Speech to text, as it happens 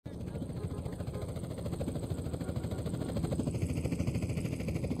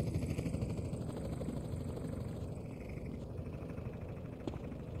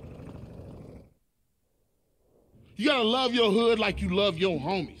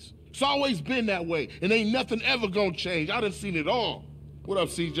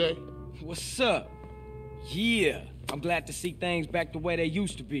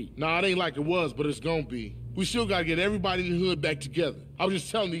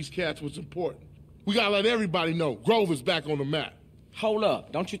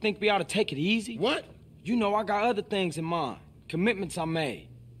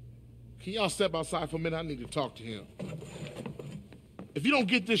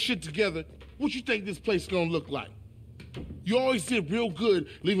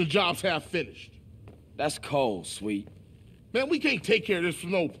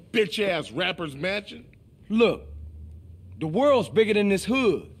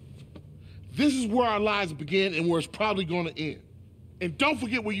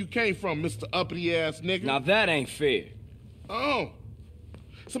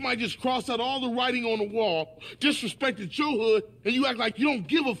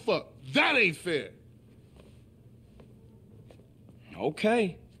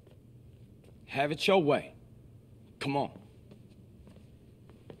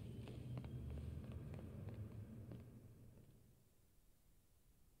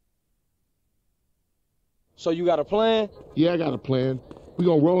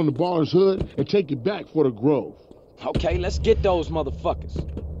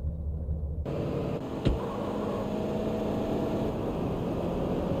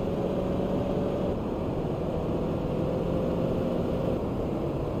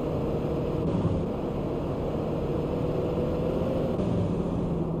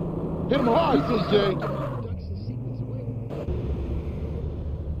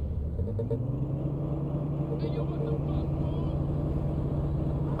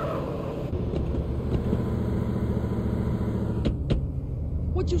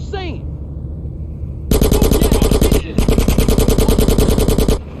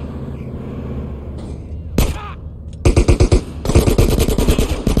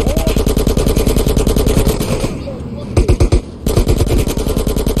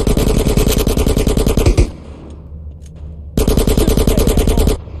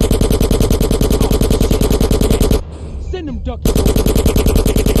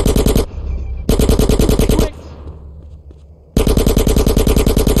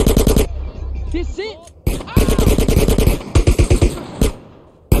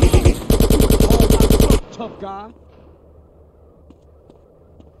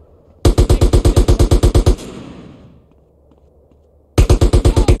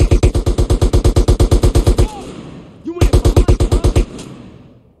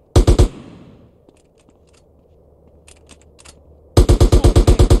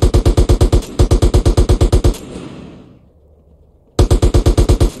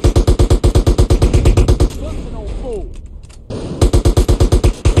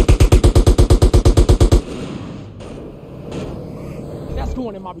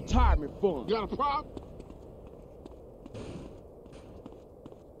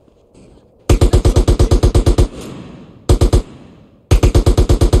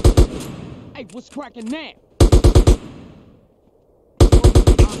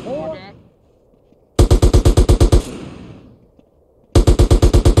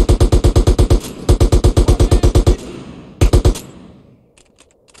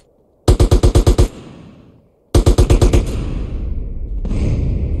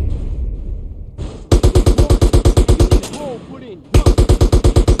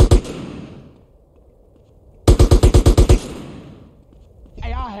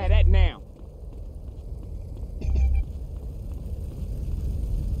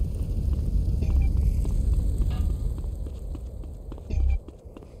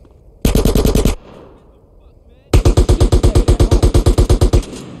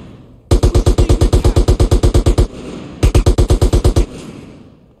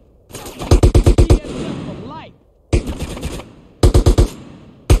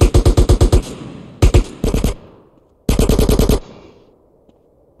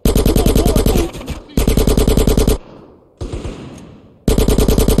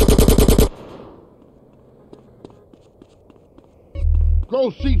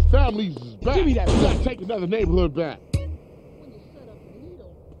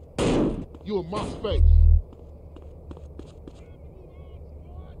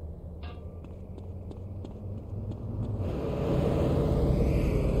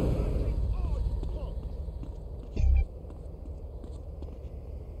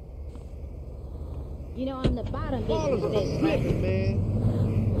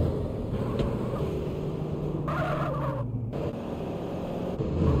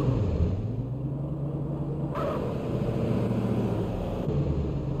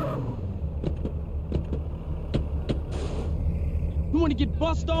wanna get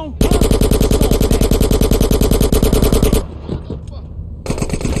bust on?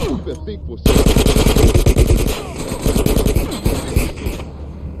 You better think for a second.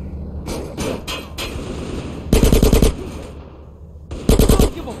 I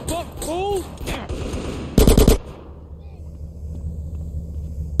don't give a fuck, fool!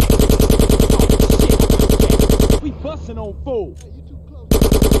 Oh, shit. We busting on fool. Hey, you too close.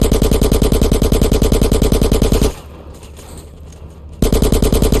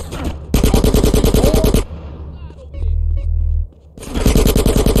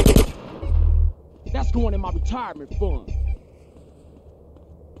 That's going in my retirement fund.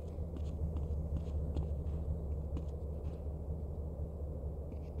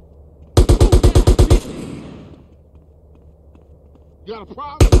 You got a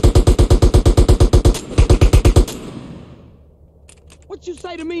problem? What you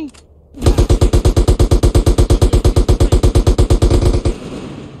say to me?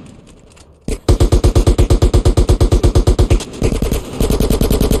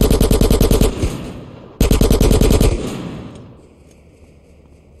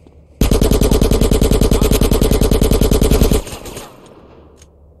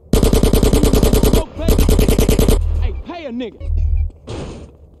 Hey, pay a nigga.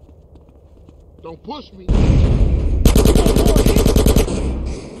 Don't push me.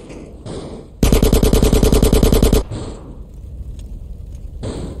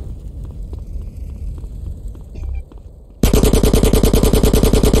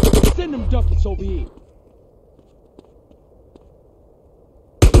 Send them ducats over here.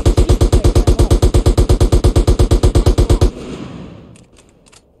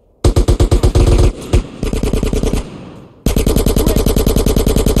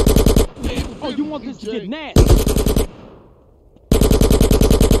 Oh, you want this to get nasty?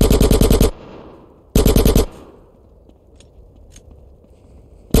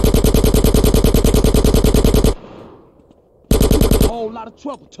 A whole lot of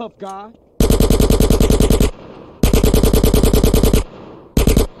trouble, tough guy.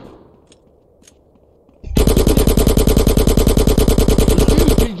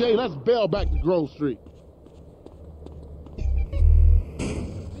 TJ, let's bail back to Grove Street.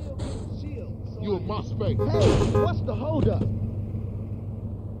 You in my space. Hey, what's the holdup?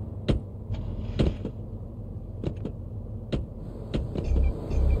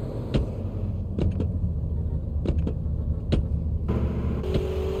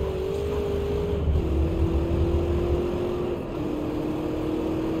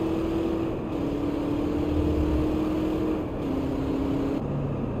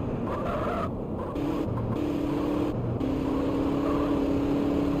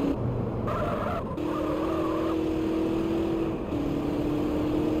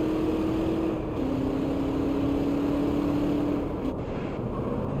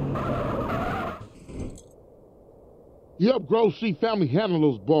 Yep, Grove Street family handle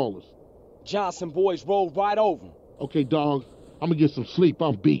those ballers. Johnson boys rolled right over him. Okay, dog, I'm gonna get some sleep.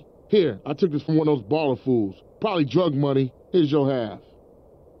 I'm beat. Here, I took this from one of those baller fools. Probably drug money. Here's your half.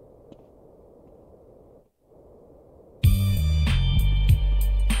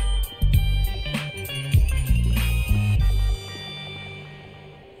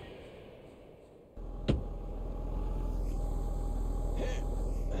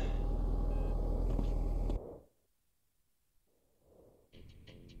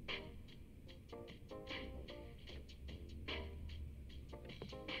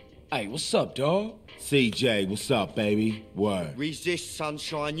 Hey, what's up, dawg? CJ, what's up, baby? Word. Resist,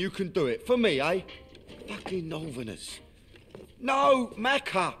 sunshine, you can do it. For me, eh? Fucking Northerners. No,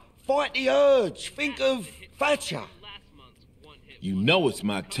 Macca, fight the urge. Think of Thatcher. You know it's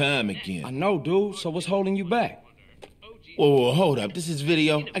my time I again. know, dude, so what's holding you back? Whoa, hold up. This is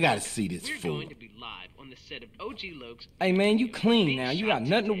video. I gotta see this We're fool. going to be live on the set of OG Lokes. Hey, man, you clean now. You got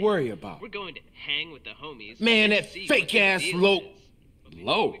nothing to worry about. We're going to hang with the homies. Man, and that see fake what the ass deal Loke. is. But before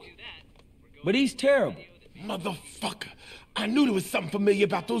Loke? we do that, But he's terrible. Motherfucker. I knew there was something familiar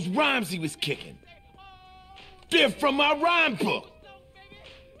about those rhymes he was kicking. They're from my rhyme book.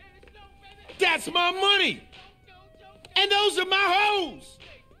 That's my money. And those are my hoes.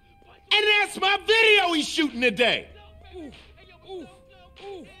 And that's my video he's shooting today.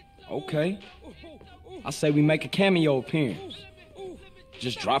 Okay. I say we make a cameo appearance.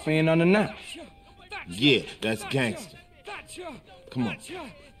 Just drop in unannounced. Yeah, that's gangster. Come on.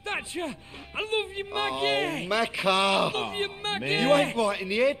 Thatcher, I love you, Oh, Maggie. Macca. Love you, Maggie. man. You ain't right in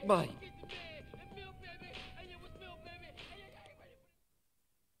the head, mate.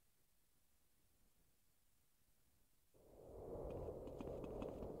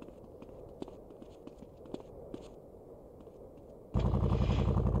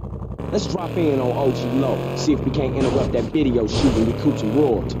 Let's drop in on OG Low, see if we can't interrupt that video shoot and recoup some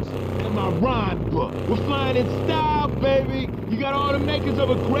royalties. And my rhyme book. We're flying in style, baby. You got all the makers of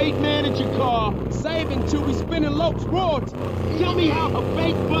a great man at your car. Saving till we spinning Loke's royalties. Tell me how a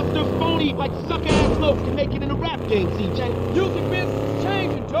fake buster phony like sucker-ass Loke can make it in the rap game, CJ. Music business is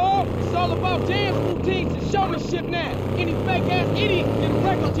changing, dog. It's all about dance routines and showmanship now. Any fake-ass idiot can get a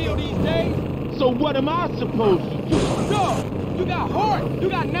record deal these days. So what am I supposed to do? Dog, you got heart, you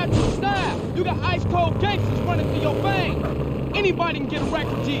got natural style, you got ice-cold gangsters running through your veins. Anybody can get a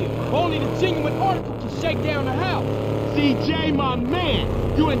record deal. Only the genuine article can shake down the house. CJ, my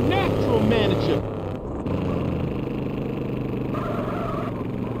man, you're a natural manager.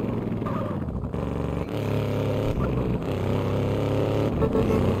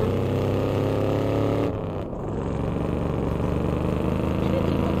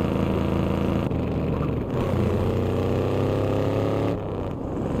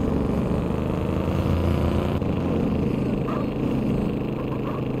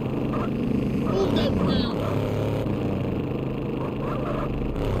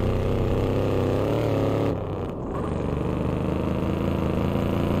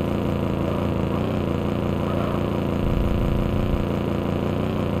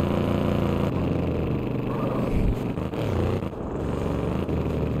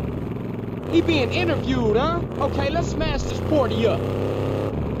 He being interviewed, huh? Okay, let's smash this party up.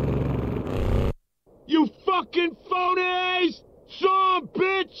 You fucking phonies! Son,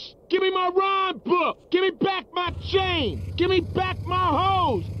 bitch! Give me my rhyme book! Give me back my chain! Give me back my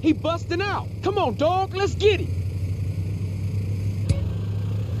hose! He busting out. Come on, dog, let's get it.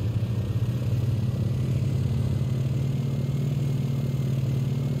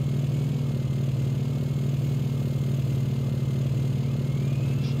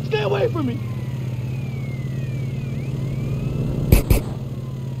 Stay away from me!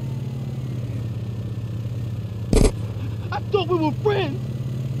 I thought we were friends!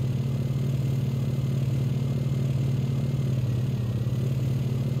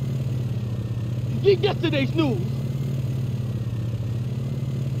 Get yesterday's news!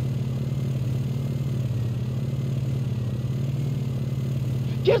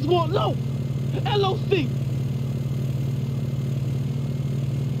 Guess what, Low? LOC!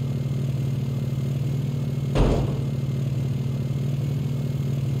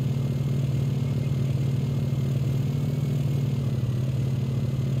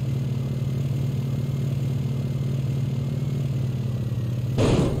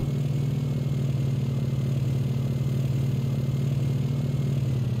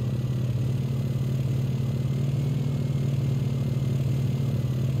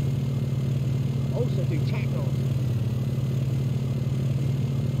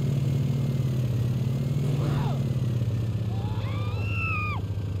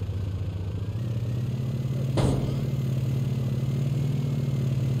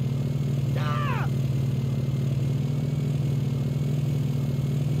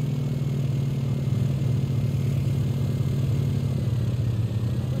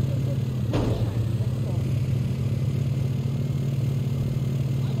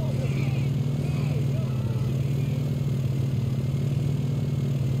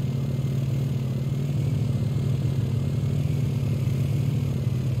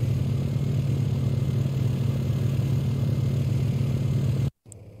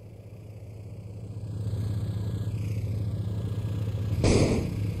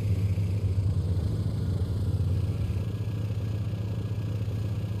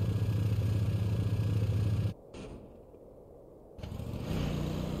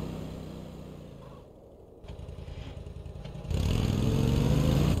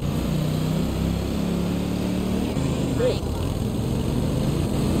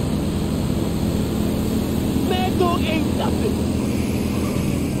 Mad Dog ain't nothing!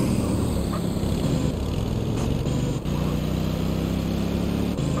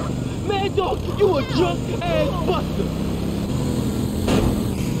 Mad Dog, you a drunk ass buster!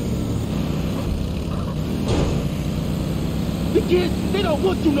 The kids, they don't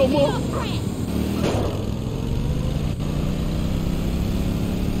want you no more!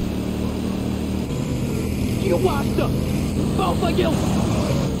 You washed up! Both of you!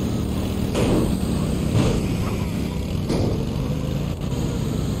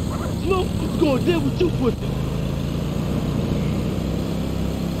 Smoke is gonna deal with you, pussy!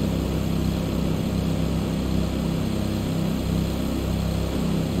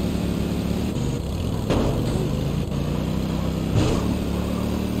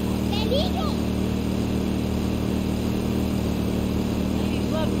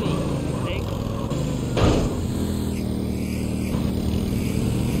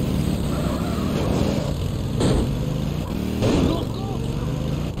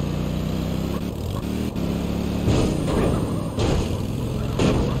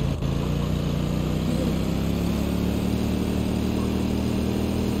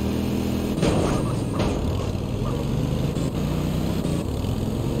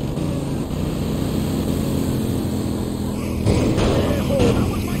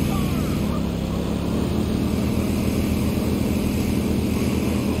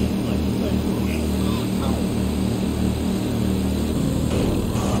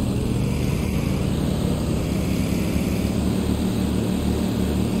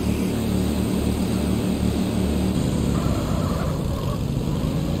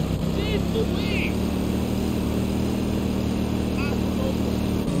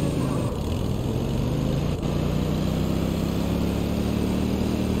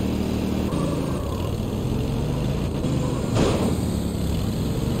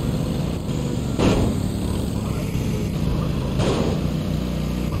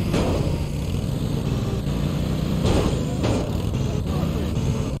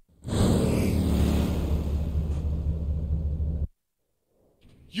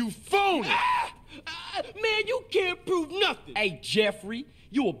 You phony! Man, you can't prove nothing. Hey, Jeffrey,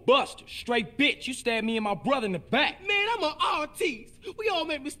 you a buster. Straight bitch. You stabbed me and my brother in the back. Man, I'm an artist. We all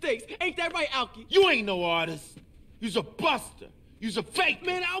make mistakes. Ain't that right, Alki? You ain't no artist. You's a buster. You's a fake.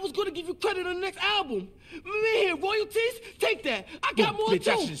 Man, I was gonna give you credit on the next album. Man, royalties? Take that. I got more bitch,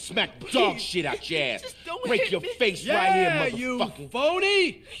 too. I should smack dog shit out your ass. Just don't Break hit your me. face Yeah, right here, you motherfucker.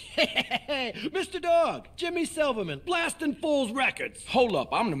 phony! Mr. Dog, Jimmy Silverman, blasting Fools Records. Hold up,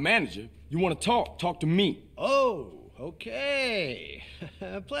 I'm the manager. You want to talk? Talk to me. Oh, okay.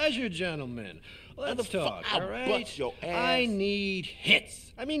 Pleasure, gentlemen. Let's talk, I'll all right? butt your ass. I need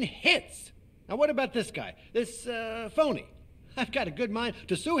hits. I mean hits. Now, what about this guy? This, phony? I've got a good mind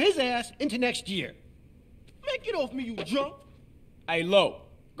to sue his ass into next year. Man, get off me, you drunk. Hey, Lo,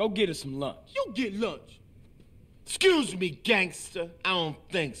 go get us some lunch. You get lunch. Excuse me, gangster. I don't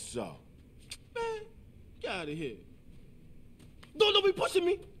think so. Man, get out of here. Don't be pushing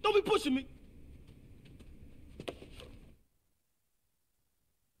me. Don't be pushing me.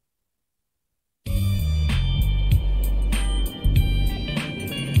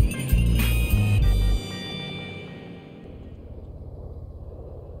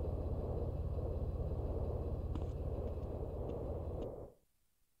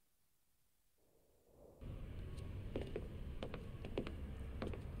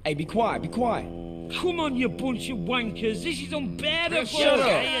 Hey, be quiet, be quiet. Come on, you bunch of wankers. This is unbearable. Shut up.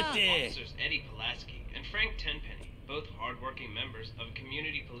 Officers Eddie Pulaski and Frank Tenpenny, both hard-working members of a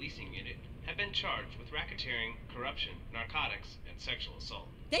community policing unit, have been charged with racketeering, corruption, narcotics, and sexual assault.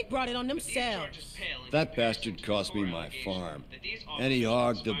 They brought it on But these themselves. charges pale in That comparison bastard to cost me core my allegation farm. that these And he officers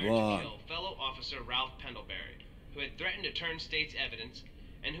hogged the conspired to blonde. kill fellow officer Ralph Pendlebury, who had threatened to turn state's evidence,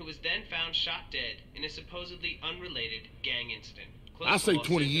 and who was then found shot dead in a supposedly unrelated gang incident. I say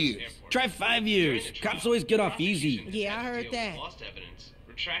 20 years. Try 5 years. Cops always get off easy. Yeah, I heard that. Lost evidence,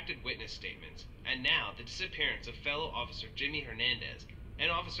 retracted witness statements, and now the disappearance of fellow officer Jimmy Hernandez and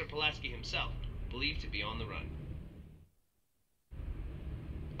Officer Pulaski himself, believed to be on the run.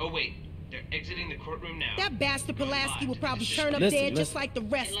 Oh wait, they're exiting the courtroom now. That bastard Going Pulaski live will to probably the turn up Listen, dead just listen. like the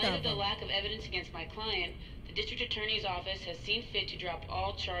rest In light of of the them. lack of evidence against my client, the district attorney's office has seen fit to drop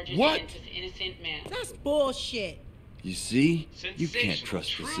all charges What? against this innocent man. That's bullshit. You see? You can't Sensational,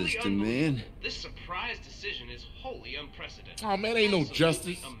 trust the truly system, man. unbelievable. This surprise decision is wholly unprecedented. Oh, man, ain't no Absolutely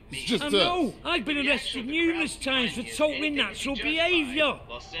justice. It's amazing. just I us. know. I've been The arrested reaction of the numerous crowd times for behind him, totally anything to be natural justified, behavior.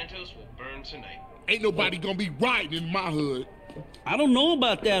 Los Santos will burn tonight. Ain't nobody gonna be riding in my hood. I don't know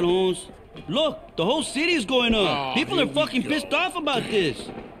about that, Holmes. Look, the whole city is going up. Oh, People here are fucking we go. pissed off about this.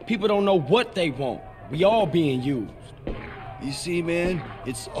 People don't know what they want. We all being used. You see, man?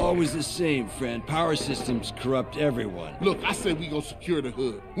 It's always the same, friend. Power systems corrupt everyone. Look, I said we gonna secure the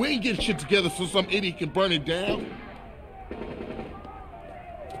hood. We ain't getting shit together so some idiot can burn it down.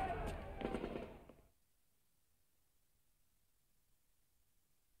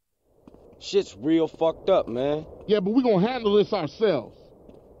 Shit's real fucked up, man. Yeah, but we gonna handle this ourselves.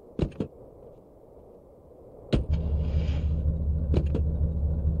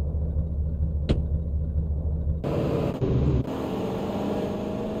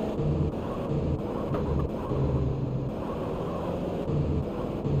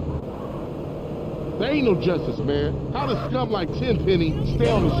 There ain't no justice, man. How does scum like Tenpenny stay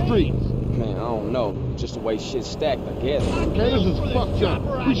on the streets? Man, I don't know. Just the way shit's stacked, I guess. Okay, this is fucked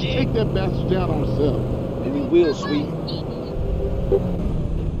up. We should take that bastard down ourselves. And we will, sweet.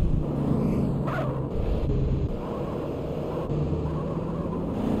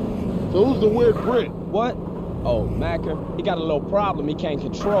 So who's the weird Brit? What? Oh, Macker. He got a little problem he can't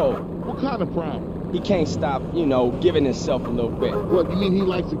control. What kind of problem? He can't stop, giving himself a little bit. What, you mean he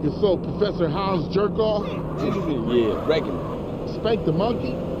likes to consult Professor Hound's jerk-off? Yeah, regular. Spank the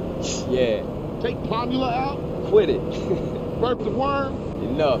monkey? Yeah. Take Pomula out? Quit it. Birth the worm?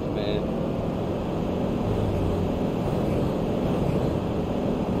 Enough, man.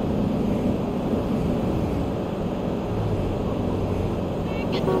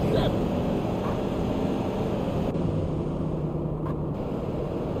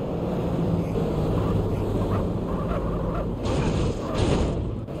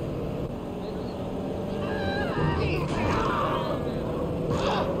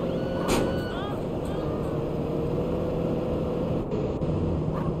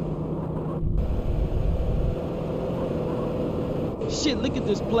 Shit, look at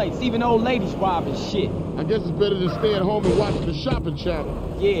this place. Even old ladies robbing shit. I guess it's better than staying home and watching the shopping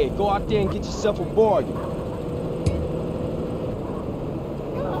channel. Yeah, go out there and get yourself a bargain.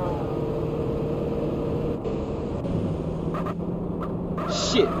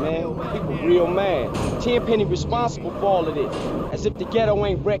 Shit, man. People real mad. Tenpenny responsible for all of this. As if the ghetto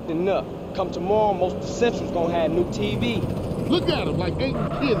ain't wrecked enough. Come tomorrow, most of the Central's gonna have new TV. Look at him like angry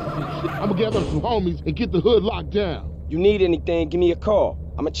kids and shit. I'm gonna gather some homies and get the hood locked down. You need anything, give me a call.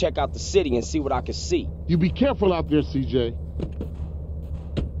 I'm gonna check out the city and see what I can see. You be careful out there, CJ.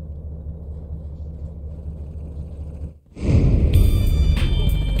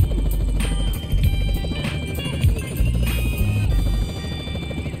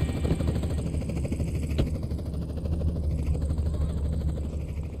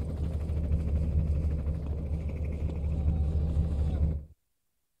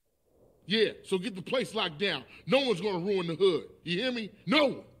 Yeah, so get the place locked down. No one's gonna ruin the hood. You hear me? No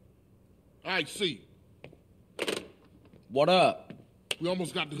one. All right, see. What up? We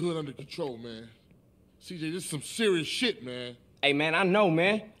almost got the hood under control, man. CJ, this is some serious shit, man. Hey, man, I know,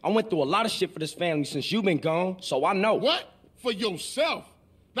 man. I went through a lot of shit for this family since you been gone, so I know. What? For yourself,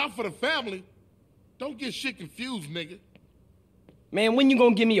 not for the family. Don't get shit confused, nigga. Man, when you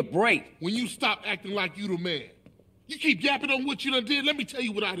gonna give me a break? When you stop acting like you the man. You keep yapping on what you done did, let me tell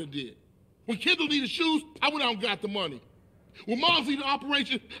you what I done did. When Kendall needed shoes, I went out and got the money. When Mars needed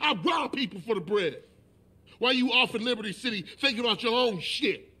operation, I robbed people for the bread. While you off in Liberty City thinking about your own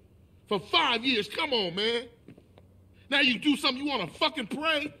shit. For 5 years, come on, man. Now you do something you wanna fucking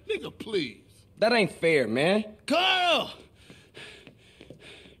pray? Nigga, please. That ain't fair, man. Carl!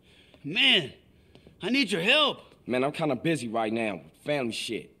 Man, I need your help. Man, I'm kinda busy right now with family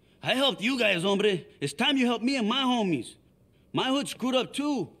shit. I helped you guys, hombre. It's time you help me and my homies. My hood's screwed up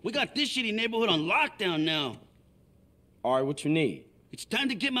too. We got this shitty neighborhood on lockdown now. All right, what you need? It's time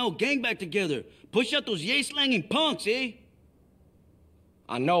to get my old gang back together. Push out those yay-slanging punks, eh?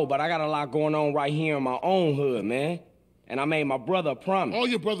 I know, but I got a lot going on right here in my own hood, man. And I made my brother a promise. All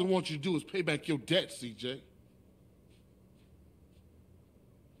your brother wants you to do is pay back your debt, CJ.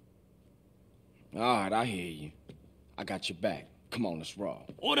 All right, I hear you. I got your back. Come on, let's roll.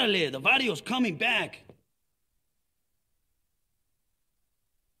 Orale, the Vario's coming back.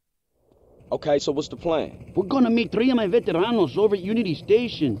 Okay, so what's the plan? We're gonna meet 3 of my veteranos over at Unity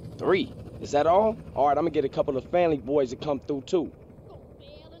Station. 3? Is that all? All right, I'm gonna get a couple of family boys to come through, too.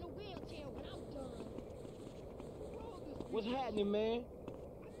 What's happening, man?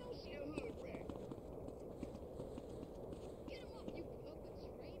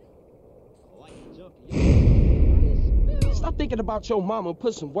 Stop thinking about your mama and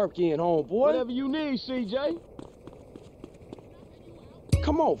put some work in, homeboy. Whatever you need, CJ.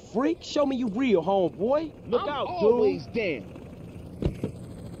 Come on, freak. Show me you real, homeboy. Look out, dude. Always down.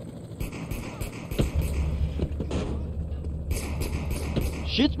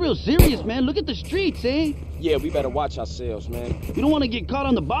 Shit's real serious, man. Look at the streets, eh? Yeah, we better watch ourselves, man. We don't want to get caught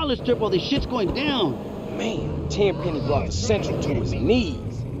on the baller strip while this shit's going down. Man, Tenpenny brought the Central to his knees.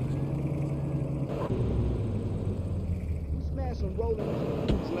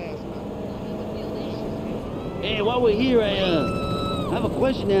 Hey, while we're here, I have a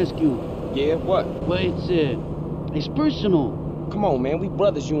question to ask you. Yeah, what? Well, it's personal. Come on, man. We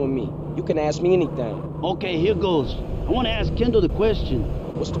brothers, you and me. You can ask me anything. Okay, here goes. I want to ask Kendall the question.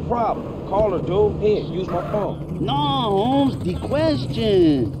 What's the problem? Call her, dude. Here, use my phone. No, Holmes, the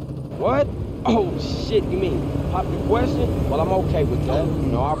question. What? Oh, shit, you mean pop the question? Well, I'm okay with that. You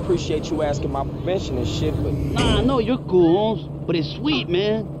know, I appreciate you asking my prevention and shit, but... Nah, I know you're cool, Holmes, but it's sweet,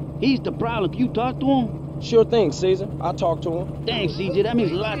 man. He's the problem. Can you talk to him? Sure thing, Caesar. I'll talk to him. Thanks, CJ. That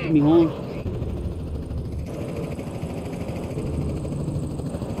means a lot to me, Holmes.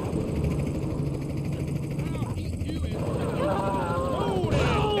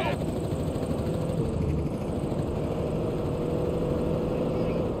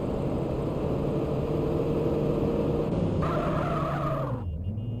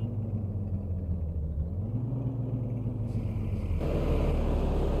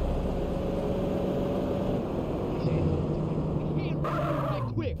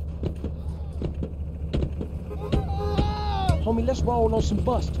 Homie, let's roll on some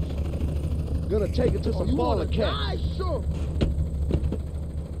busters. Gonna take it to some baller cat. Sure.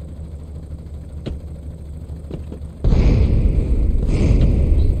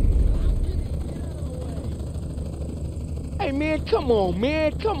 Hey, man, come on,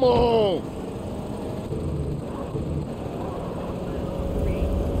 man. Come on.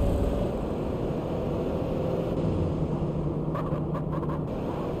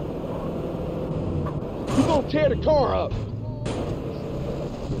 You gonna tear the car up.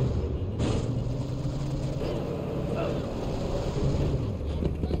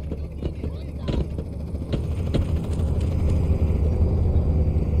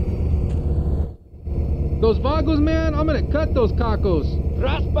 Those vagos, man, I'm gonna cut those cacos.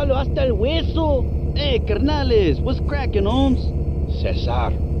 Ráspalo hasta el hueso. Hey, carnales, what's cracking, Holmes?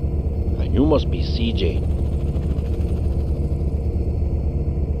 Cesar, you must be CJ.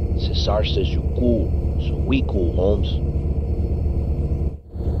 Cesar says you cool, so we cool, Holmes.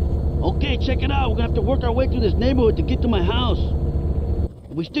 Okay, check it out. We're gonna have to work our way through this neighborhood to get to my house.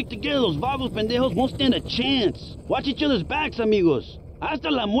 If we stick together, those vagos pendejos won't stand a chance. Watch each other's backs, amigos.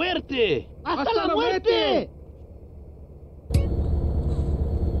 Hasta la muerte! ¡Hasta la muerte!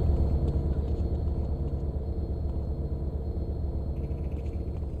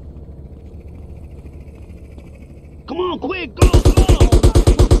 Come on, quick, go, go!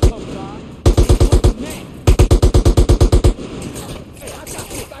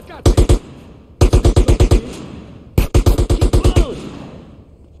 Keep close.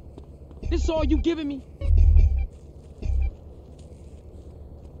 This all you giving me?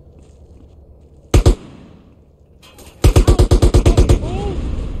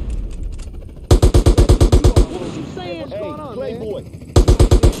 What you saying? What's going on, Playboy?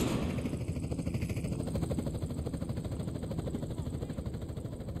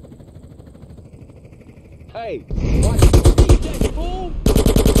 Hey, watch that fool!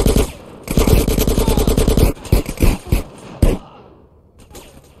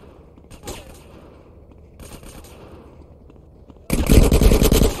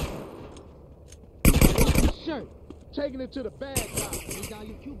 Shirt. Taking it to the bag now.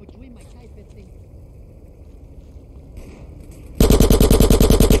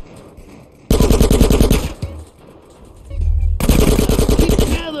 Keep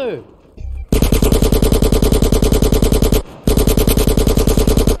together!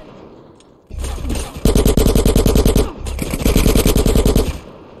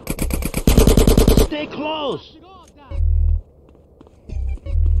 Stay close!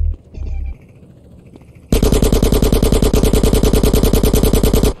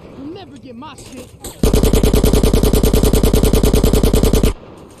 You'll never get my shit.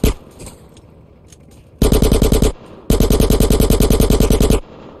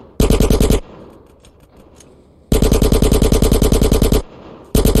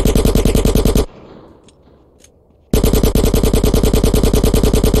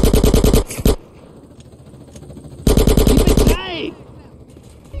 Keep it tight!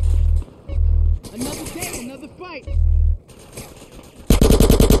 Another day, another fight.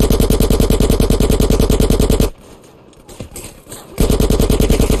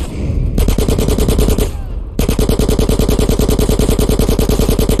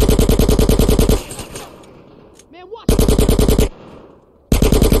 Man, watch it.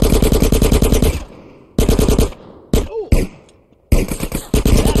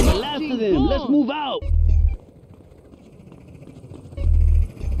 That's the last of them. Let's move out.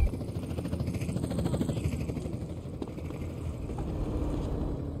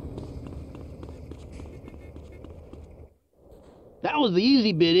 That was the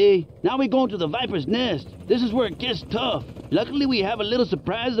easy bit, eh? Now we're going to the Viper's Nest. This is where it gets tough. Luckily, we have a little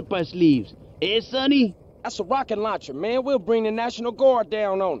surprise up our sleeves. Eh, Sonny? That's a rocket launcher, man. We'll bring the National Guard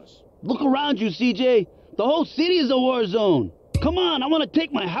down on us. Look around you, CJ. The whole city is a war zone. Come on, I want to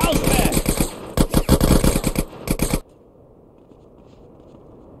take my house back.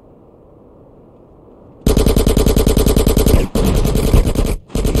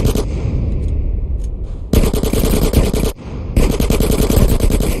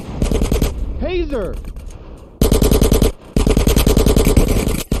 Taser!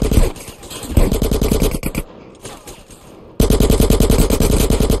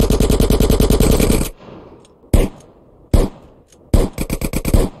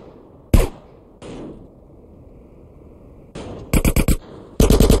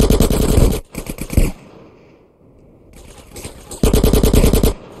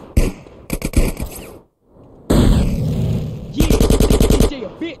 DJ a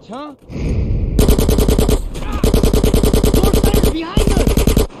bitch, huh? Behind us!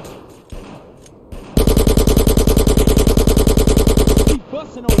 Keep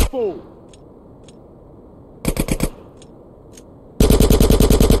busting on fool.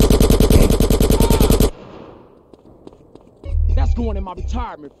 That's going in my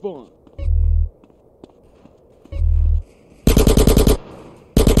retirement fund.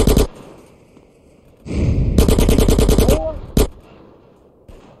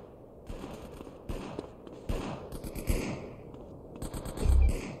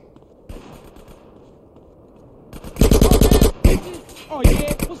 Oh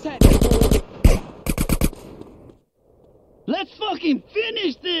yeah, what's happening, boy? Let's fucking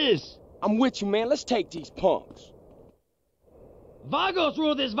finish this! I'm with you, man. Let's take these punks. Vagos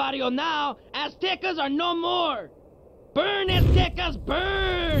rule this barrio now. Aztecas are no more. Burn, Aztecas,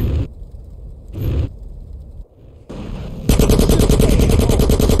 burn!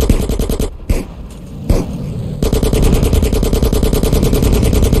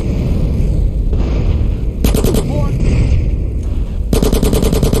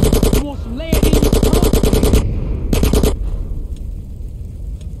 You want some land in your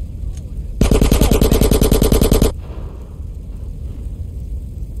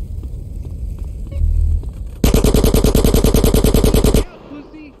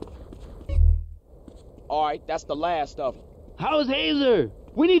All right, that's the last of them. How's Hazer?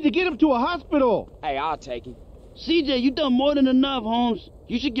 We need to get him to a hospital. Hey, I'll take him. CJ, you done more than enough, Holmes.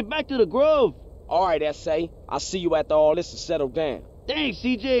 You should get back to the Grove. All right, S.A. I'll see you after all this is settled down. Thanks,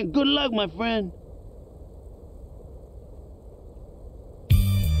 CJ, and good luck, my friend.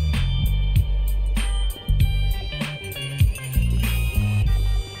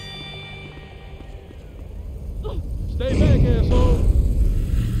 Stay back, asshole.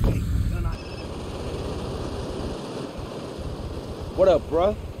 What up,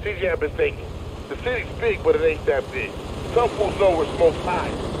 bruh? CJ, I've been thinking. The city's big, but it ain't that big. Some fools know where smoke's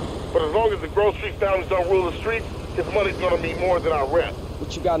high. But as long as the grocery families don't rule the streets, his money's gonna mean more than our rep.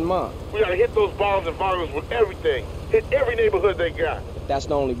 What you got in mind? We gotta hit those bombs and volumes with everything. Hit every neighborhood they got. If that's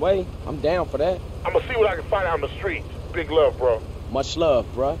the only way, I'm down for that. I'm gonna see what I can find out in the streets. Big love, bro. Much love,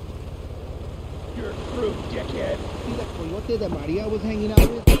 bruh. You're through, dickhead. See that coyote that Maria was hanging out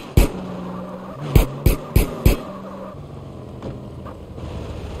with?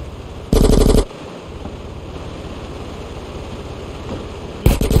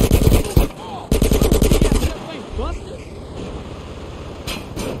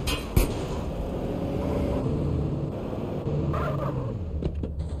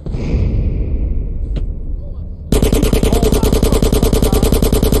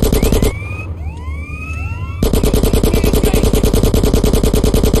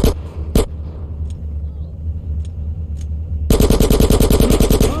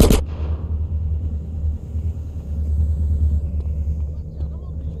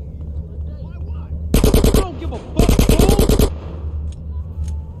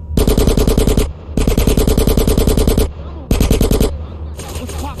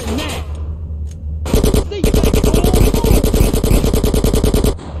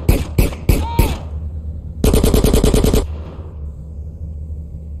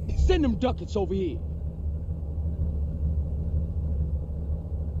 Send them ducats over here.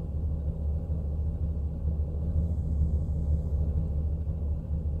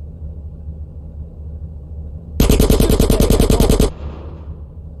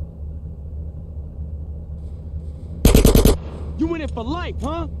 You in it for life,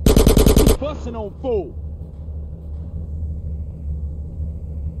 huh? You busting on fool.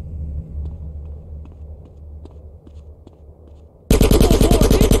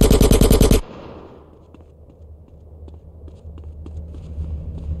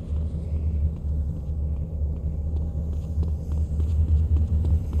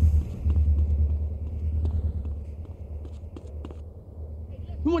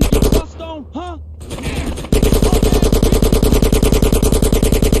 You wanna get bust on, huh?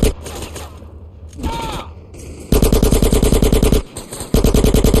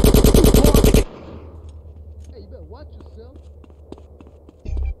 Hey, you better watch yourself.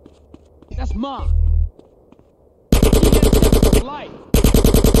 That's mine. That's for life.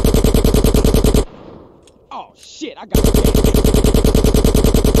 Oh shit, I got it.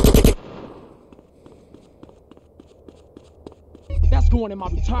 That's going in my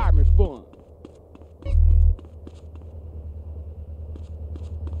retirement fund.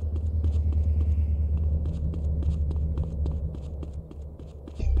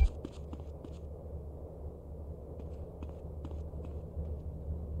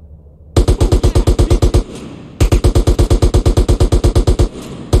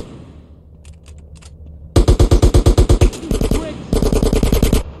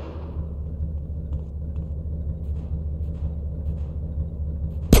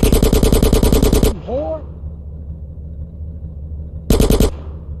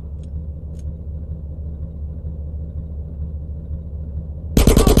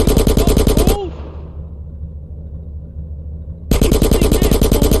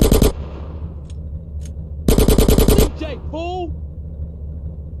 Fool!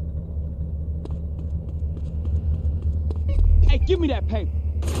 Hey, give me that paper.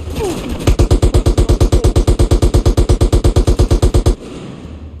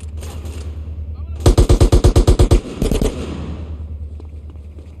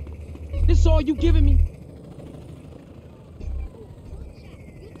 This all you giving me?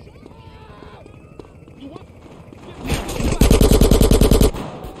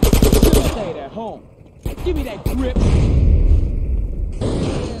 home. Give me that grip.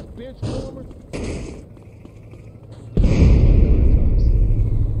 Ass bench warmer.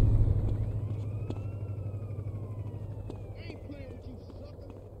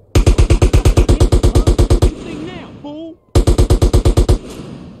 What you think now, fool?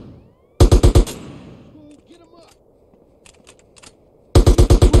 Get him up.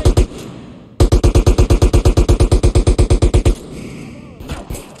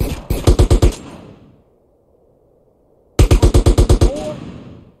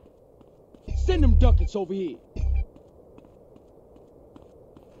 Send them ducats over here.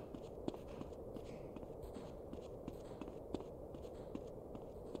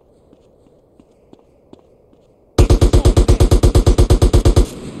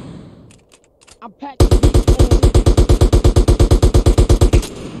 I'm packing these fools.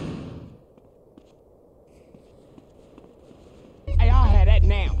 Hey, I'll have that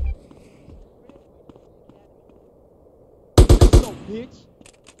now. Let's go, bitch.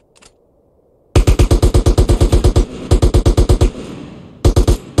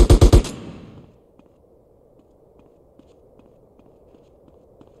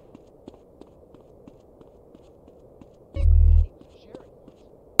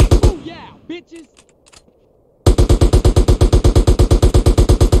 Yeah, bitches!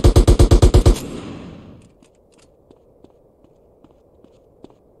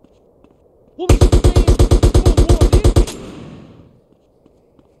 What was you saying? Full war,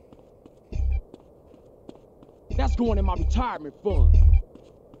 that's going in my retirement fund.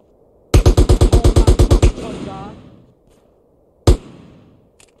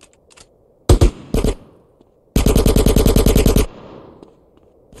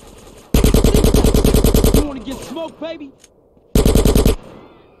 You wanna get smoked, baby?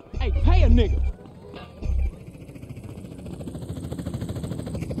 Hey, pay a nigga.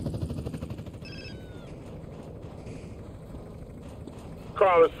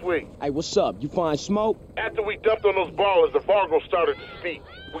 Carl is sweet. Hey, what's up? You find smoke? After we dumped on those ballers, the Vargo started to speak.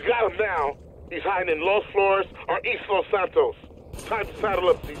 We got him now. He's hiding in Los Flores or East Los Santos. Time to saddle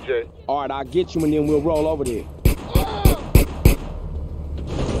up, CJ. All right, I'll get you and then we'll roll over there.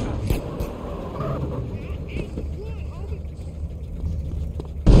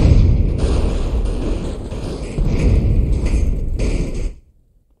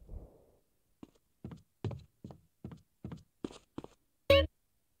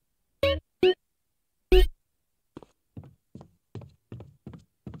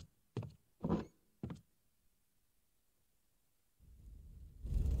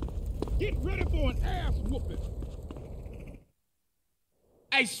 Get ready for an ass whooping.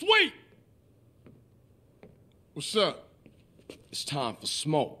 Hey, Sweet! What's up? It's time for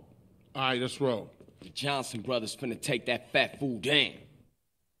smoke. All right, let's roll. The Johnson brothers finna take that fat fool down.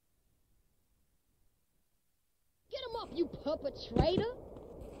 Get him up, you perpetrator!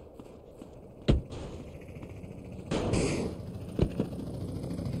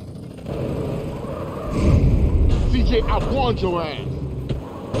 CJ, I warned your ass.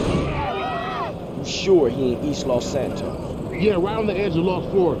 You sure he in East Los Santos? Yeah, right on the edge of Los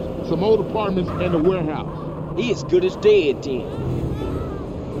Flores. Some old apartments and a warehouse. He as good as dead then.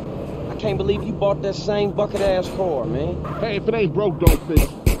 I can't believe you bought that same bucket-ass car, man. Hey, if it ain't broke, don't fix it.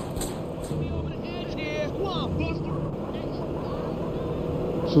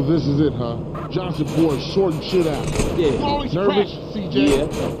 So this is it, huh? Johnson boys sorting shit out. Yeah. Nervous, CJ?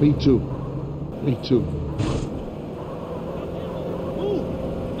 Yeah. Me too. Me too.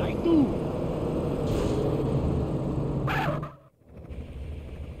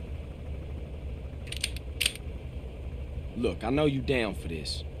 Look, I know you down for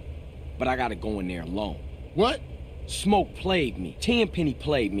this, but I gotta go in there alone. What? Smoke played me. Tenpenny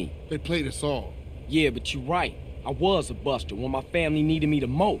played me. They played us all. Yeah, but you're right. I was a buster when my family needed me the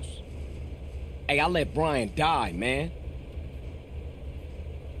most. Hey, I let Brian die, man.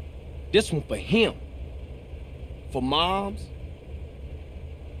 This one for him. For Moms.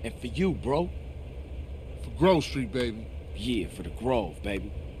 And for you, bro. For Grove Street, baby. Yeah, for the Grove,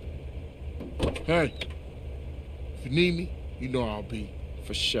 baby. Hey. If you need me, you know I'll be.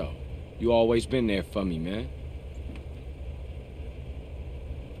 For sure. You always been there for me, man.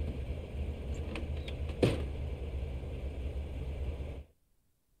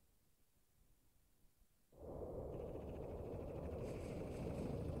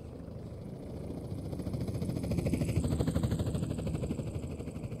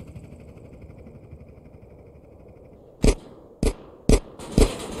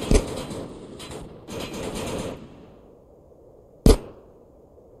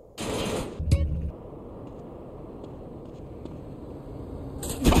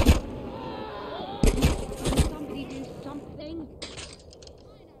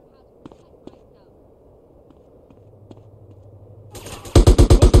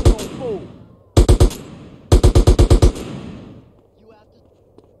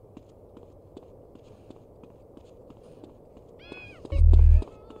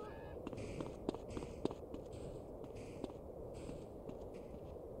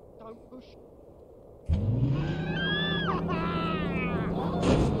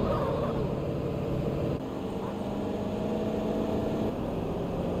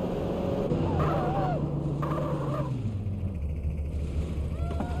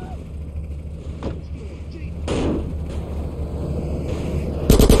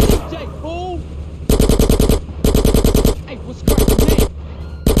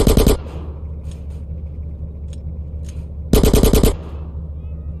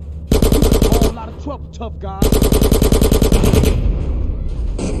 trouble, tough guy.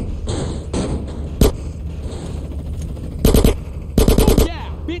 Oh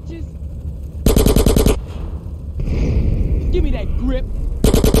yeah, bitches. Give me that grip.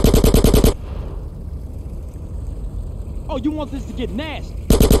 Oh, you want this to get nasty?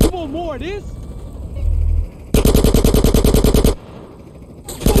 You want more of this?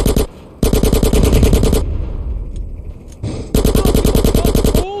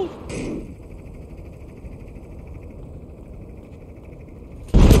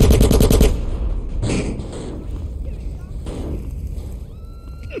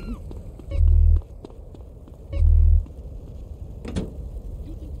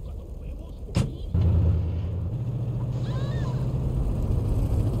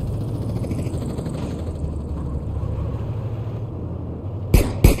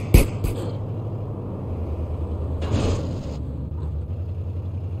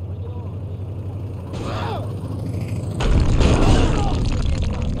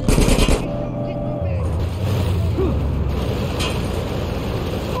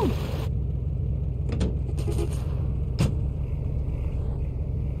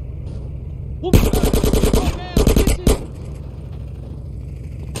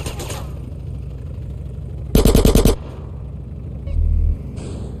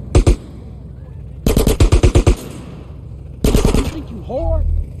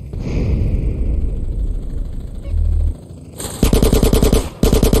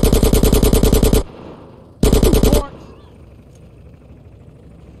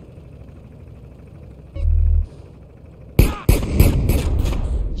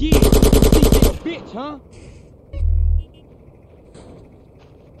 Huh?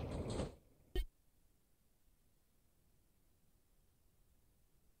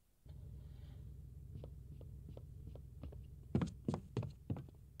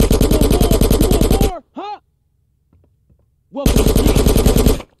 You want more? Huh? Welcome to the game.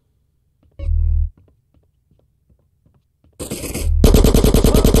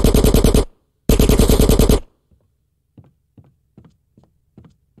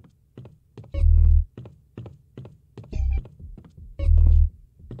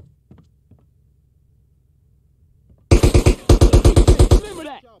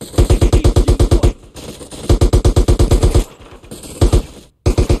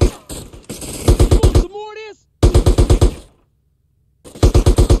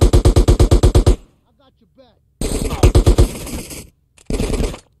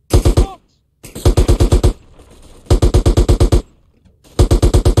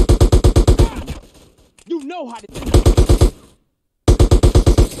 You know how to do it.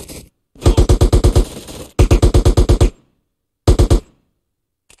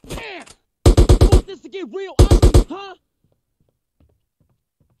 Damn! You want this to get real ugly, huh?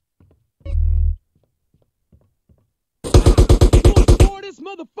 You want some more of this,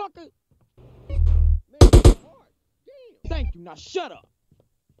 motherfucker? Man, it's hard. Damn. Thank you, now shut up.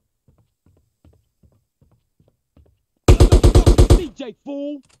 CJ,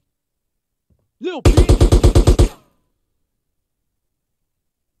 fool. Little bitch!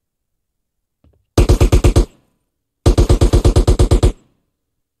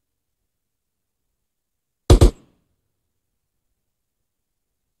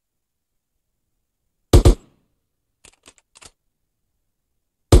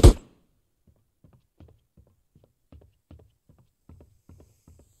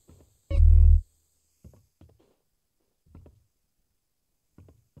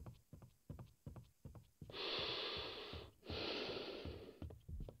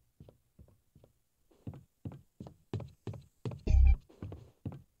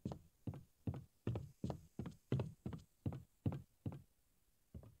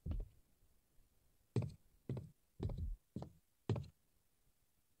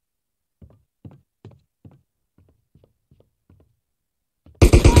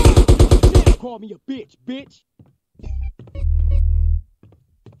 Call me a bitch, bitch.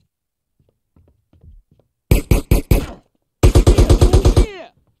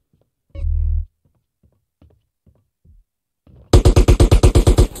 Yeah.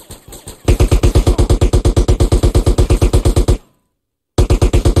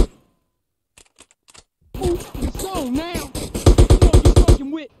 It's on now. You know what you're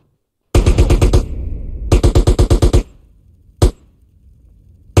fucking with.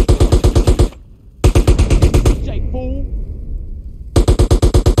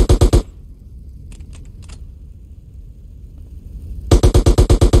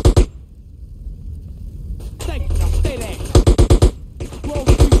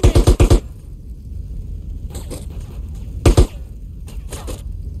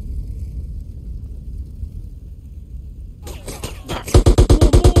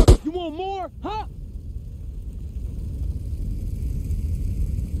 more, huh?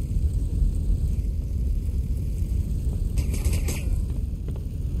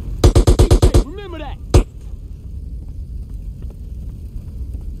 Remember that.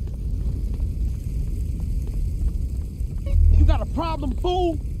 You got a problem,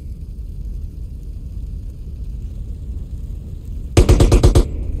 fool?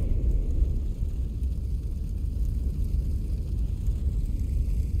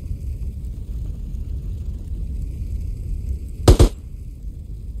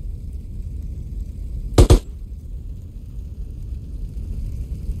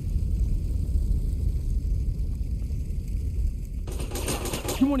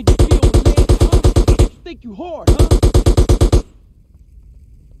 You wanna get me on the leg, huh? You think you hard, huh?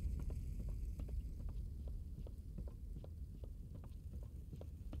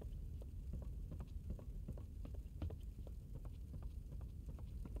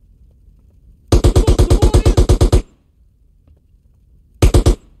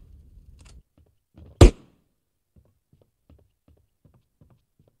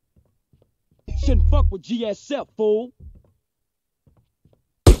 Shouldn't fuck with GSF, fool.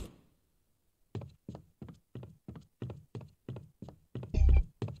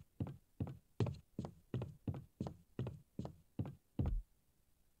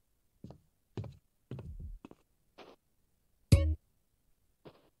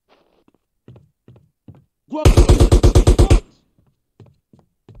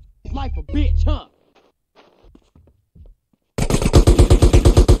 Life a bitch, huh?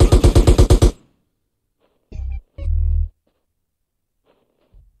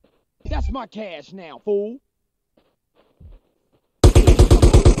 That's my cash now, fool.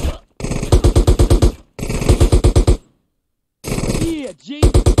 Yeah, G.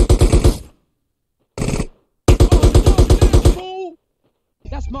 Oh, now, fool.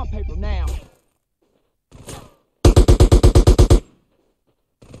 That's my paper now.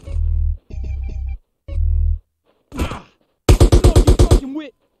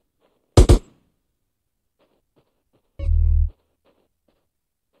 With.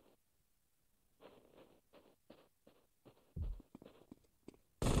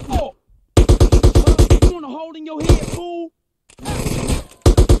 Oh! You want a hole in your head, fool?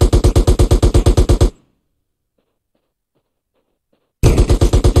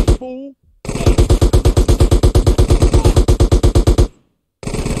 Fool.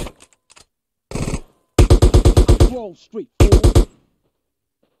 Wall Street, fool.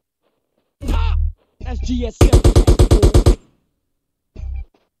 Ah! That's GSF, fool.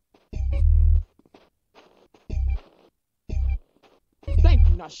 Thank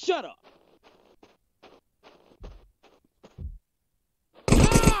you, now shut up.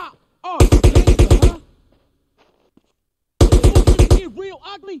 Ah! Oh, you gangster, huh? You want this to get real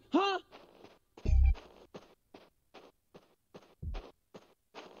ugly, huh?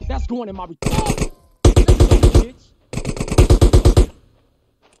 That's going in my retard. Let's go, bitch.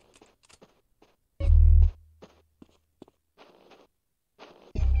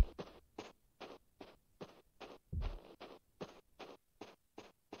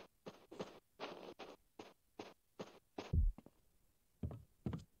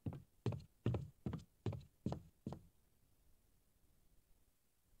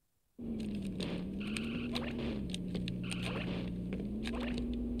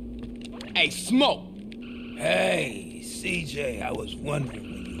 Hey, Smoke! Hey, CJ, I was wondering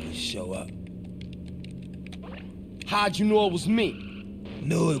when you would show up. How'd you know it was me?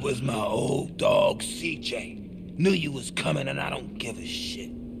 Knew it was my old dog, CJ. Knew you was coming and I don't give a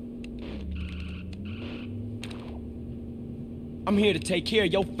shit. I'm here to take care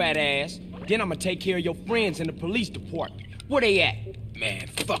of your fat ass. Then I'm gonna take care of your friends in the police department. Where they at? Man,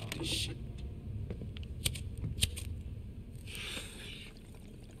 fuck this shit.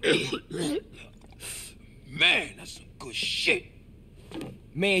 Man, that's some good shit.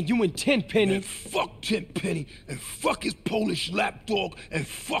 Man, you and Tenpenny. Man, fuck Tenpenny and fuck his Polish lapdog and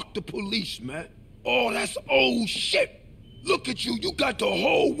fuck the police, man. Oh, that's old shit. Look at you, you got the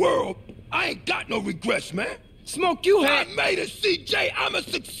whole world. I ain't got no regrets, man. Smoke, you had... I made it, CJ. I'm a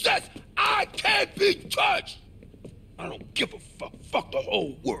success. I can't be touched. I don't give a fuck. Fuck the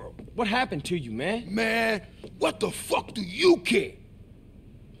whole world. What happened to you, man? Man, what the fuck do you care?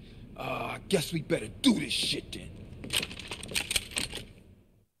 I guess we better do this shit then.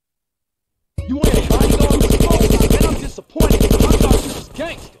 You ain't a bodyguard, Smoke, and I'm disappointed. I thought you was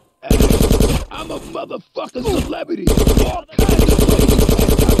gangster. I'm a motherfucking celebrity. All kinds of crazy.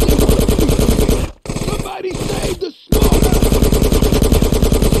 Somebody save the Smoke.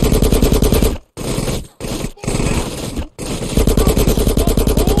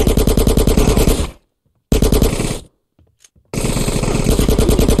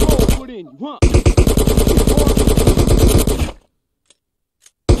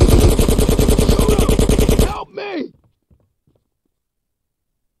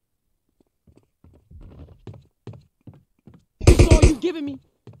 all you giving me?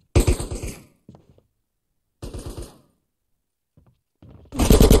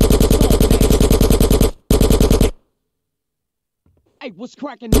 Hey, what's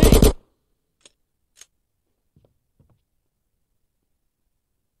cracking now?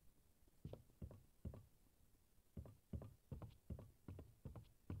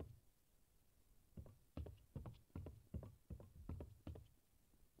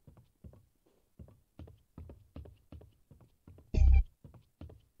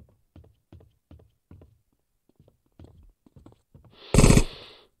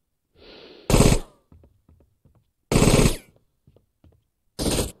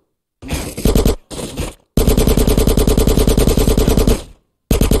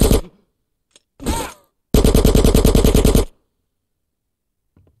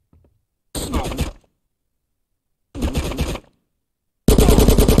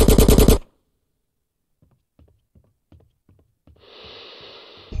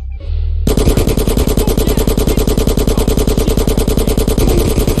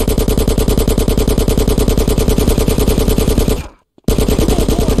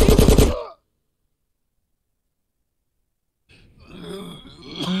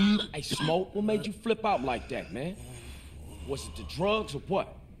 Hey, Smoke, what made you flip out like that, man? Was it the drugs or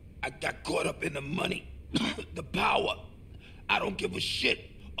what? I got caught up in the money, the power. I don't give a shit.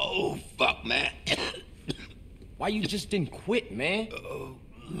 Oh, fuck, man. Why you just didn't quit, man?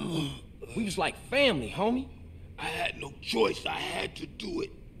 We was like family, homie. I had no choice. I had to do it.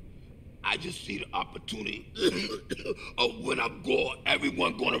 I just see the opportunity. Oh, when I'm gone,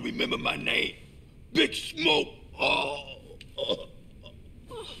 everyone gonna remember my name. Big Smoke. Oh.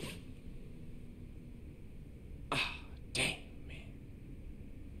 Damn, man.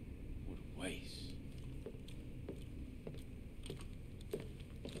 What a waste.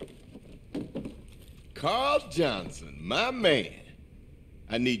 Carl Johnson, my man.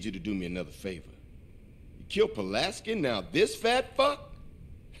 I need you to do me another favor. You killed Pulaski, now this fat fuck?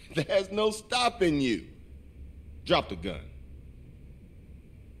 There's no stopping you. Drop the gun.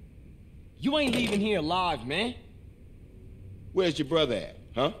 You ain't leaving here alive, man. Where's your brother at,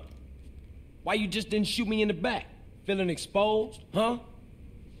 huh? Why you just didn't shoot me in the back? Feeling exposed, huh?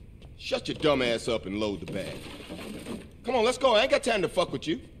 Shut your dumb ass up and load the bag. Come on, let's go. I ain't got time to fuck with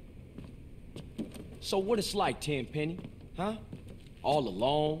you. So what it's like, Tenpenny, huh? All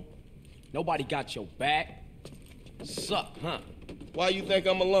alone? Nobody got your back? Suck, huh? Why you think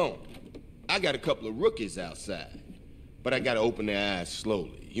I'm alone? I got a couple of rookies outside. But I gotta open their eyes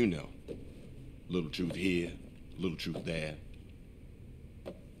slowly, you know. Little truth here, little truth there.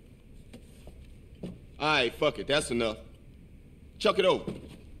 All right, fuck it, that's enough. Chuck it over.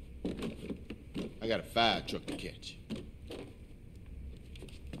 I got a fire truck to catch.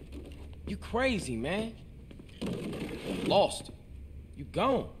 You crazy, man. Lost it. You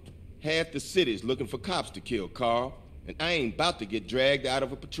gone. Half the city's looking for cops to kill, Carl. And I ain't about to get dragged out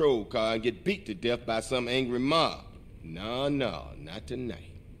of a patrol car and get beat to death by some angry mob. No, not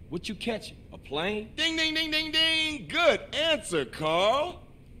tonight. What you catching? A plane? Ding, ding, ding, ding, ding. Good answer, Carl.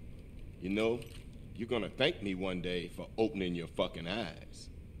 You know, you're gonna thank me one day for opening your fucking eyes.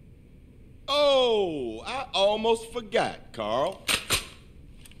 Oh, I almost forgot, Carl.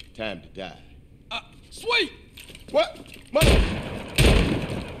 Time to die. Sweet! What? Money!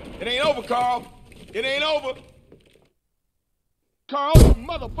 It ain't over, Carl. It ain't over. Carl, you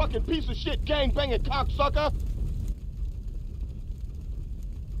motherfucking piece of shit gang-banging cocksucker!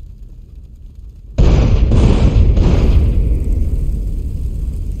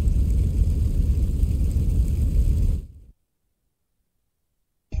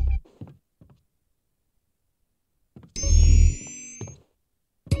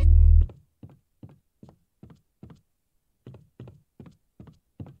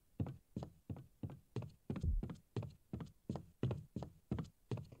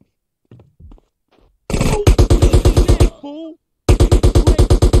 Fool.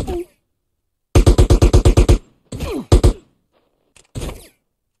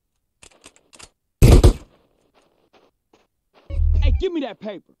 Hey, give me that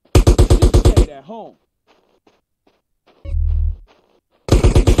paper. Stay at home.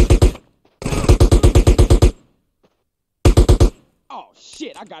 Oh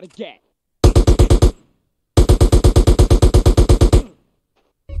shit, I got a gat.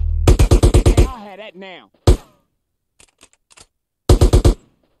 Hey, I'll have that now.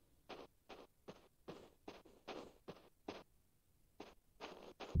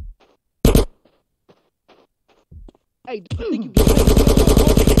 Hey, I think you can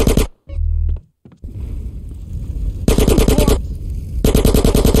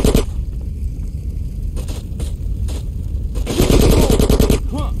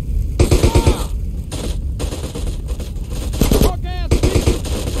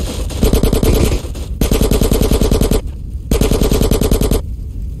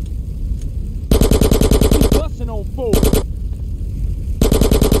on, fool.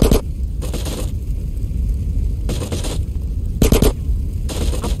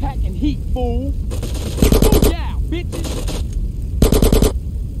 I'm packing heat, fool. Booyah, bitches.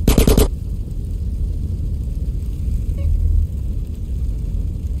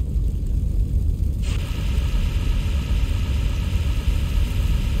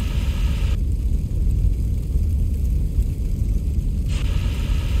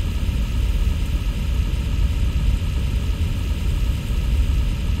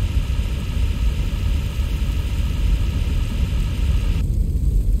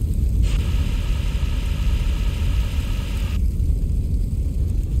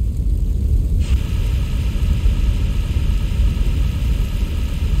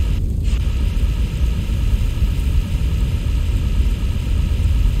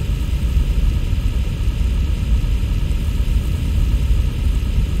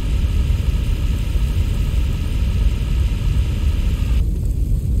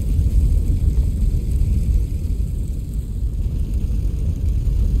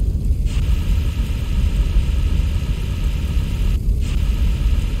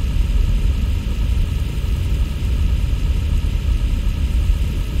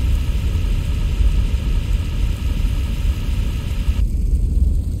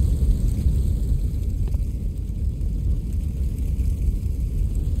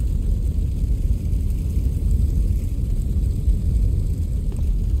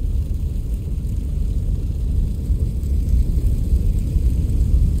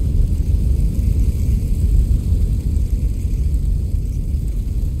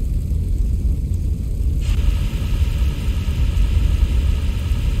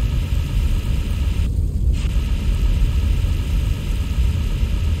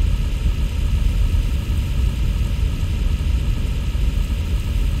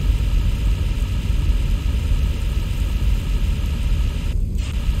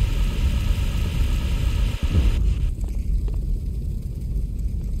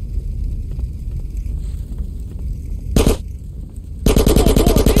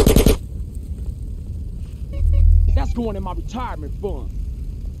 That's going in my retirement fund.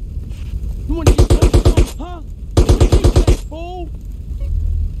 You want to get some, huh? You want to get that, fool?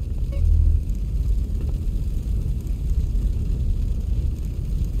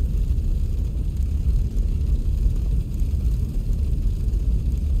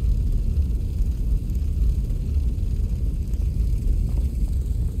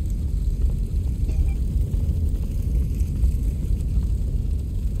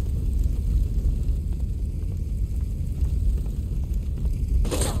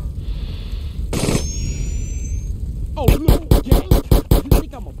 Oh, look, gang. You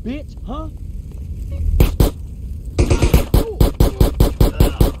think I'm a bitch, huh?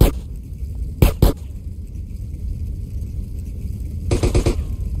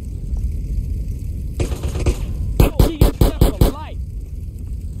 He gets left for life.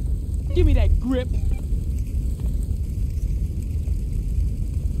 Give me that grip.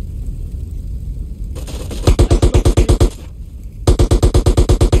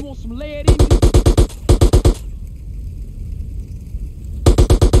 You want some lead in you?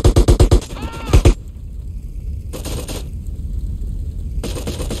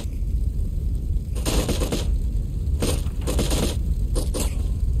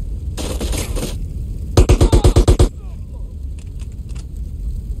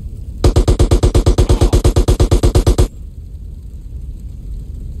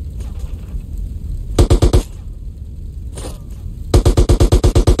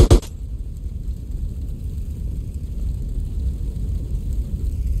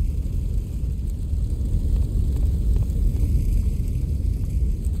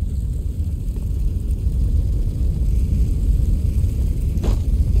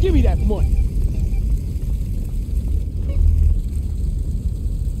 Give me that money.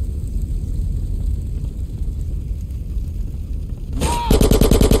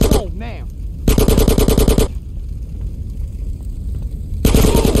 Come on now.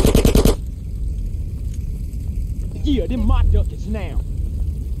 Yeah, them my ducats now.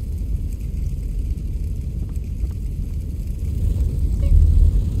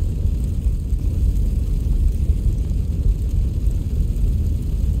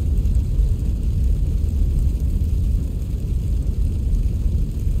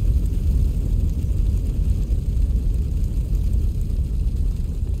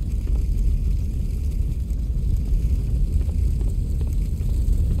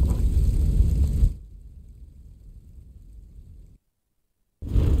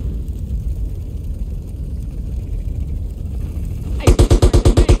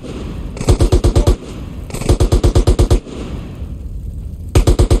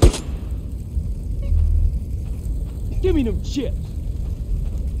 Give me them chips.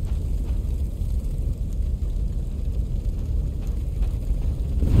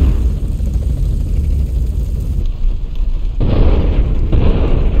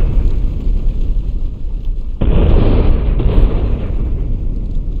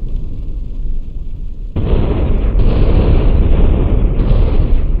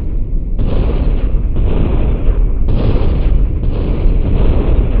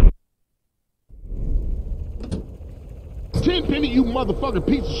 Tenpenny, you motherfucking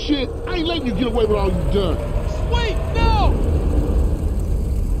piece of shit. I ain't letting you get away with all you've done. Wait, no!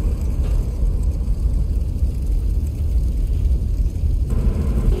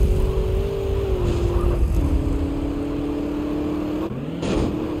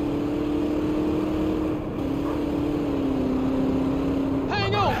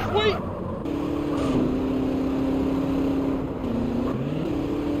 Hang on, sweet!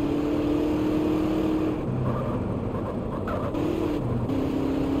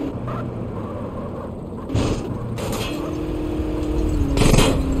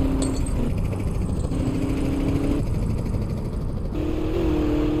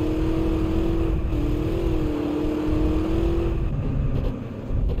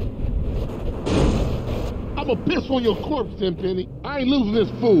 I'ma piss on your corpse, Tenpenny. I ain't losing this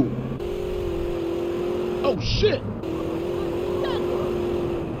fool. Oh, shit.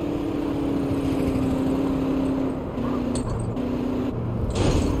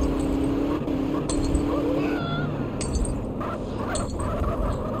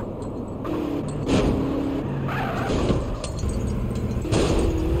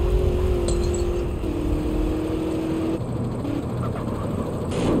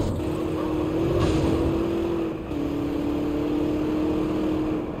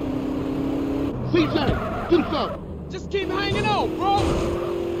 CJ, do something. Just keep hanging on, bro.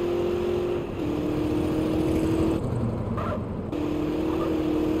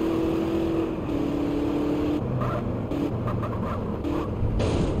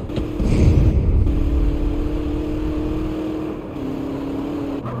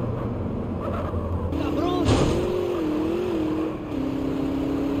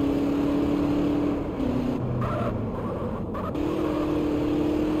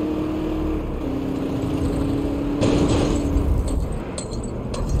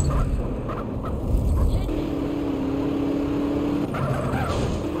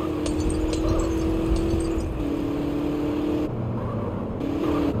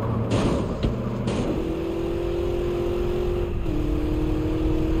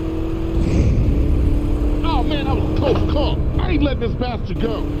 I ain't letting this bastard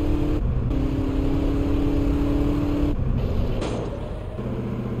go.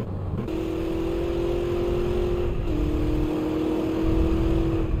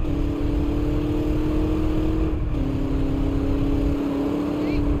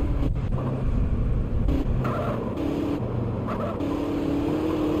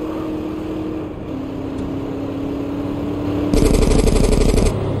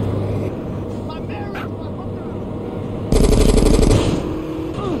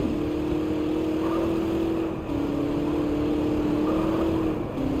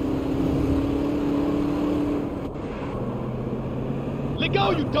 Let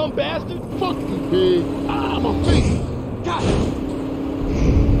go, you dumb bastard! Fuck you, pig! Ah, my face! Got it!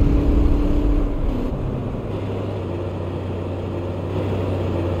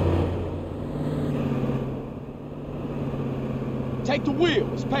 Take the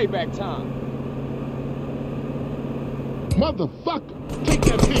wheel. It's payback time. Motherfucker! Take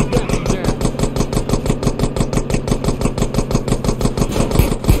that pig bastard down!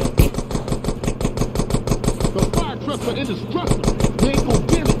 The fire trucks are indestructible. We ain't gon'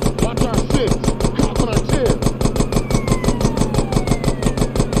 get it. Watch our six. Cock on our tail.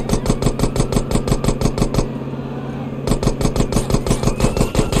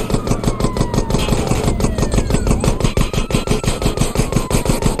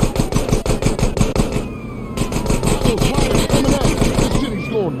 Those riders coming up. This city's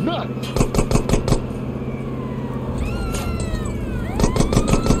going nuts.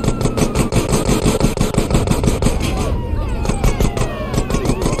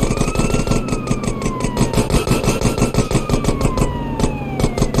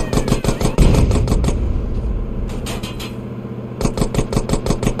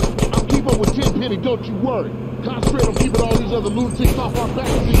 Don't you worry. Concentrate on keeping all these other lunatics off our backs,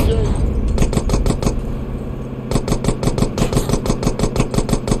 CJ.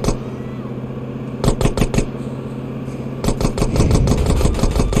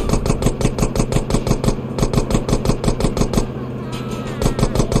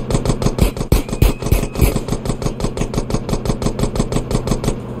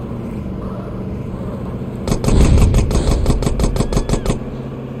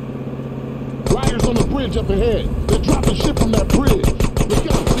 bikers on the bridge up ahead. They're dropping shit from that bridge. Look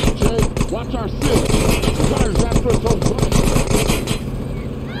out, CJ. Watch our six. The riders after us on bikes.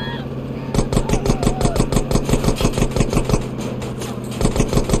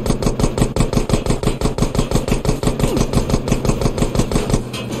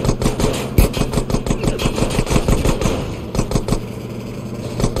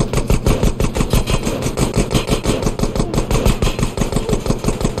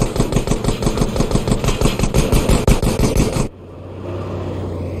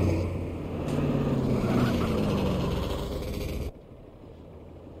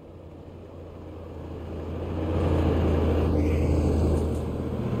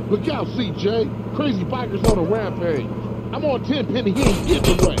 Look out, CJ. Crazy bikers on a rampage. I'm on 10 penny, he ain't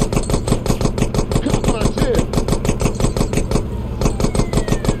getting away. Cop on our tail.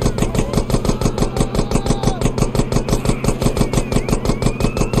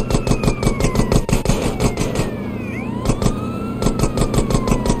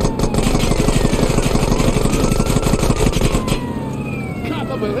 Cop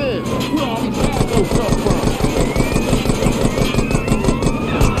up ahead. Where all these assholes come from?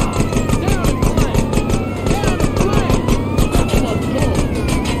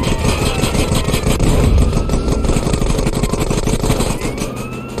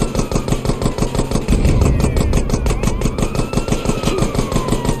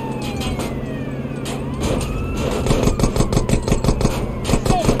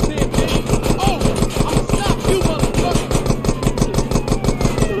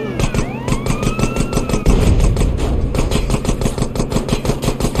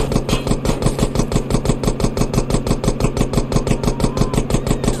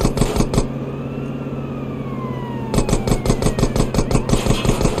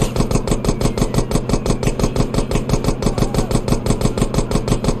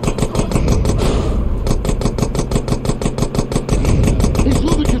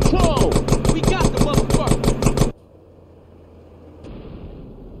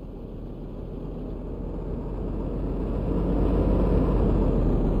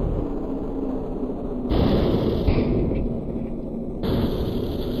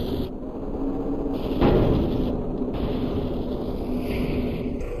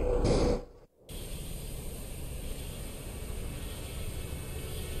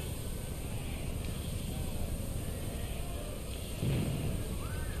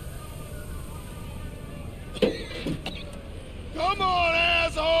 Come on,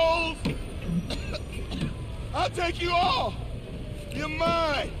 assholes! I'll take you all! You're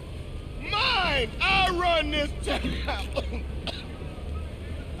mine! Mine! I run this town!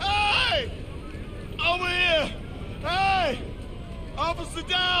 Hey! Over here! Hey! Officer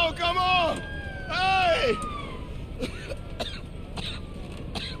down, come on! Hey!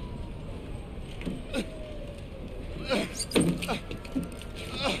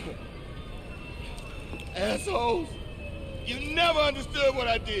 Assholes! You never understood what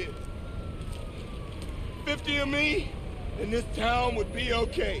I did. 50 of me, and this town would be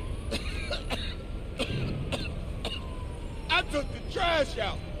okay. I took the trash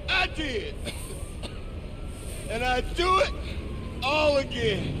out. I did. And I'd do it all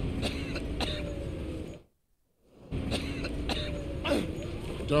again.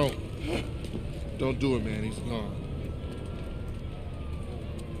 Don't do it, man. He's gone.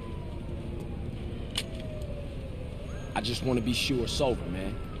 I just want to be sure it's over,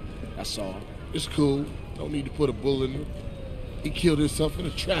 man. That's all. It's cool. Don't need to put a bullet in him. He killed himself in a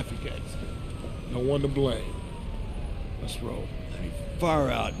traffic accident. No one to blame. Let's roll. I mean,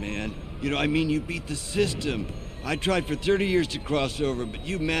 far out, man. You know, I mean, you beat the system. I tried for 30 years to cross over, but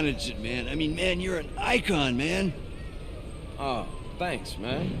you managed it, man. I mean, man, you're an icon, man. Oh, thanks,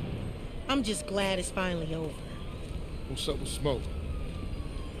 man. I'm just glad it's finally over. What's up with Smoke?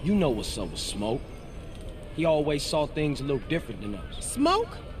 You know what's up with Smoke. He always saw things a little different than us. Smoke?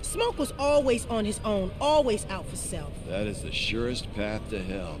 Smoke was always on his own, always out for self. That is the surest path to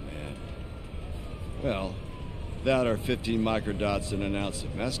hell, man. Well, that or 15 microdots and an ounce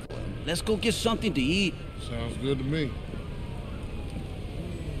of mescaline. Let's go get something to eat. Sounds good to me.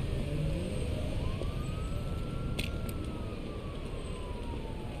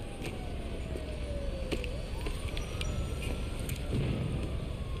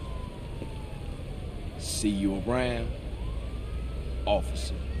 See you around,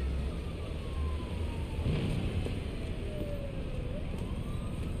 officer.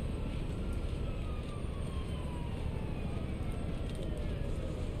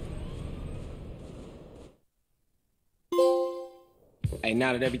 Hey,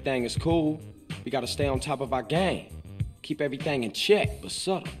 now that everything is cool, we gotta stay on top of our game. Keep everything in check, but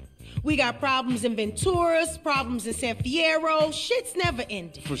subtle. We got problems in Venturas, problems in San Fierro. Shit's never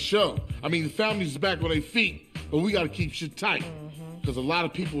ending. For sure. I mean, the family's back on their feet, but we gotta keep shit tight. Because a lot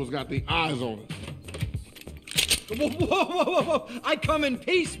of people has got their eyes on us. Whoa, whoa, whoa, whoa, whoa. I come in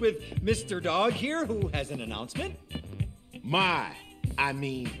peace with Mr. Dog here, who has an announcement.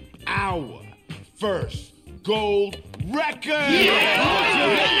 Our first gold record!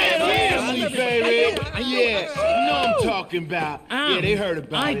 Family, baby! Yeah, you know what I'm talking about. Yeah, they heard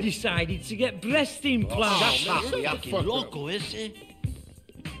about it. I decided to get breast implants. Fucking loco, is it?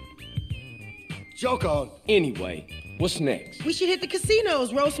 Joke on. Anyway, what's next? We should hit the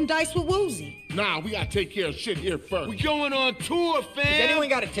casinos, roll some dice with Woozy. Nah, we gotta take care of shit here first. We going on tour, fam! Has anyone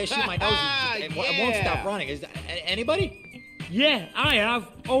got a tissue? My nose it won't stop running. Is anybody? Yeah, I have.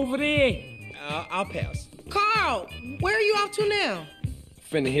 Over there. I'll pass. Carl, where are you off to now?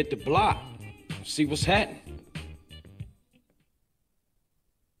 Finna hit the block. See what's happening.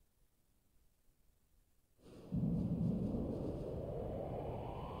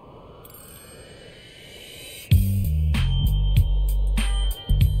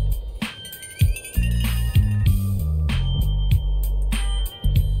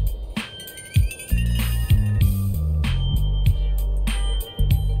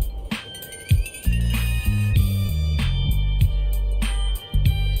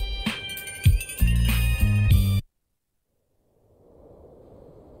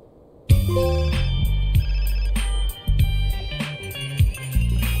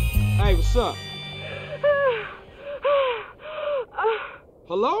 Hey, what's up?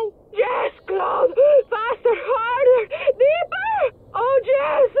 Hello? Yes, Claude! Faster, harder, deeper! Oh,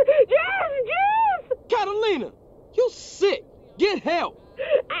 Jess! Jess! Jess! Catalina, you sick. Get help.